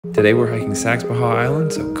Today we're hiking Saxapahaw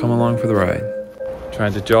Island, so come along for the ride.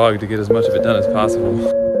 Trying to jog to get as much of it done as possible.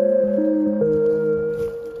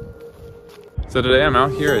 So today I'm out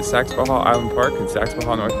here at Saxapahaw Island Park in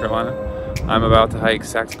Saxapahaw, North Carolina. I'm about to hike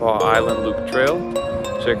Saxapahaw Island Loop Trail,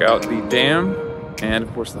 check out the dam, and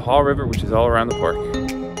of course the Haw River, which is all around the park.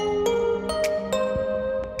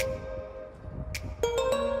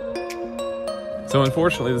 So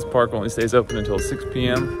unfortunately this park only stays open until 6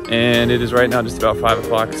 p.m. and it is right now just about 5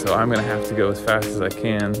 o'clock, so I'm gonna have to go as fast as I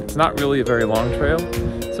can. It's not really a very long trail,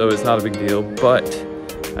 so it's not a big deal, but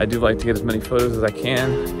I do like to get as many photos as I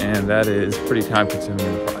can, and that is pretty time consuming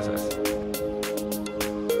in the process.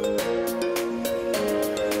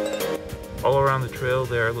 All around the trail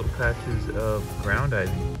there are little patches of ground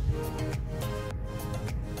ivy.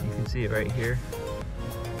 You can see it right here.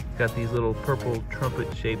 It's got these little purple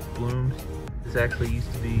trumpet shaped blooms. This actually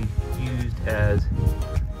used to be used as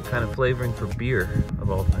a kind of flavoring for beer, of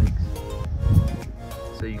all things.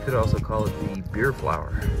 So you could also call it the beer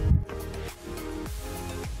flower.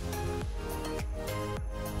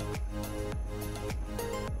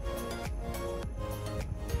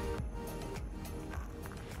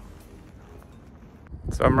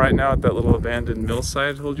 So I'm right now at that little abandoned mill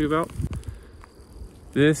site I told you about.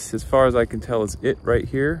 This, as far as I can tell, is it right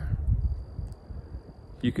here.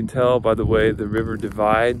 You can tell by the way the river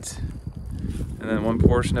divides, and then one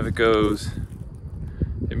portion of it goes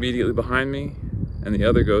immediately behind me and the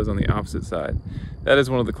other goes on the opposite side. That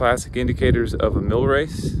is one of the classic indicators of a mill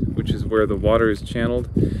race, which is where the water is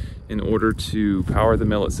channeled in order to power the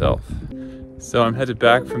mill itself. So I'm headed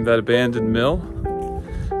back from that abandoned mill,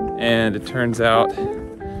 and it turns out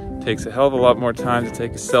it takes a hell of a lot more time to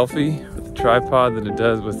take a selfie with a tripod than it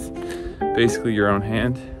does with basically your own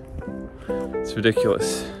hand. It's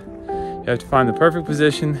ridiculous. You have to find the perfect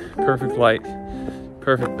position, perfect light,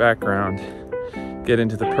 perfect background, get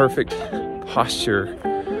into the perfect posture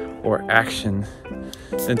or action,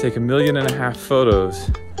 then take 1.5 million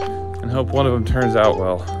photos and hope one of them turns out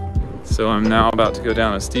well. So I'm now about to go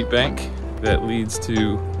down a steep bank that leads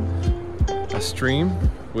to a stream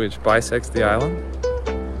which bisects the island,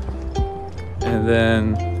 and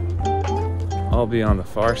then I'll be on the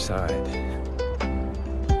far side.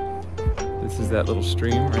 This is that little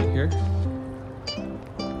stream right here.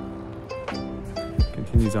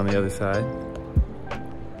 Continues on the other side.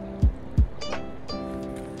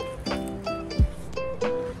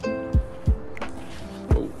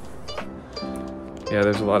 Oh. Yeah,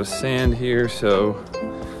 there's a lot of sand here, so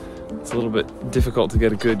it's a little bit difficult to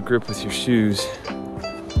get a good grip with your shoes.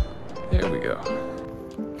 There we go.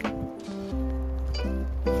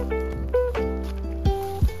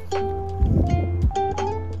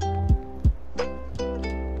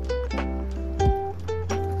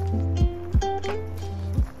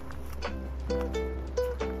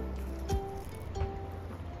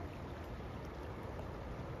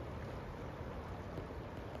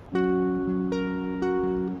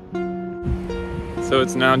 So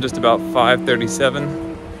it's now just about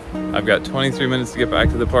 5:37. I've got 23 minutes to get back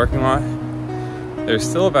to the parking lot. There's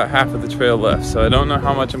still about half of the trail left, so I don't know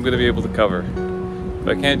how much I'm going to be able to cover. If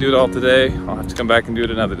I can't do it all today, I'll have to come back and do it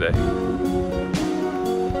another day.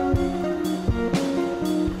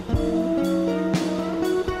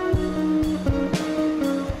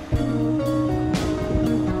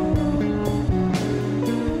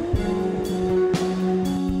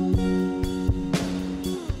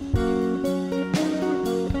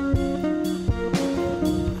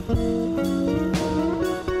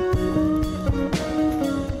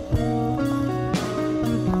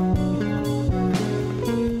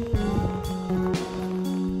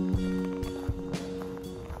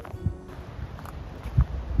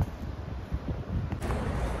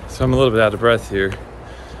 So I'm a little bit out of breath here,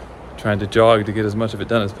 trying to jog to get as much of it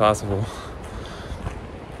done as possible.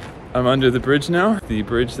 I'm under the bridge now, the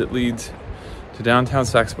bridge that leads to downtown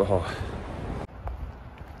Saxapahaw.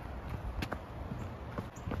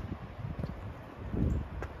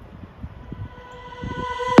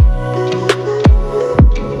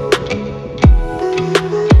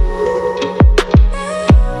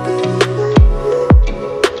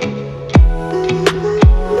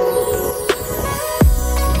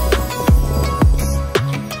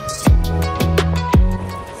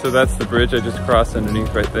 So that's the bridge I just crossed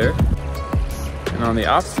underneath right there. And on the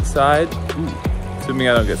opposite side, assuming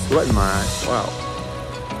I don't get sweat in my eyes,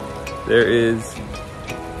 wow. There is,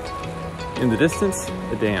 in the distance,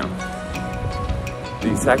 a dam. The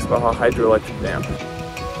Saxapahaw Hydroelectric Dam.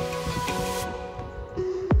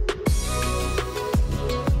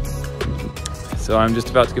 So I'm just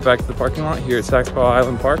about to get back to the parking lot here at Saxapahaw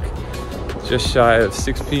Island Park. Just shy of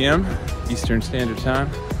 6 p.m. Eastern Standard Time.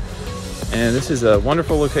 And this is a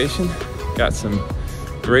wonderful location. Got some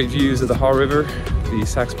great views of the Haw River, the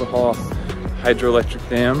Saxapahaw Hydroelectric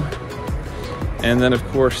Dam, and then of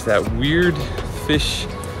course that weird fish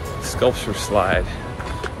sculpture slide,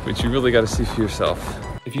 which you really got to see for yourself.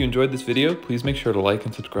 If you enjoyed this video, please make sure to like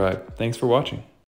and subscribe. Thanks for watching.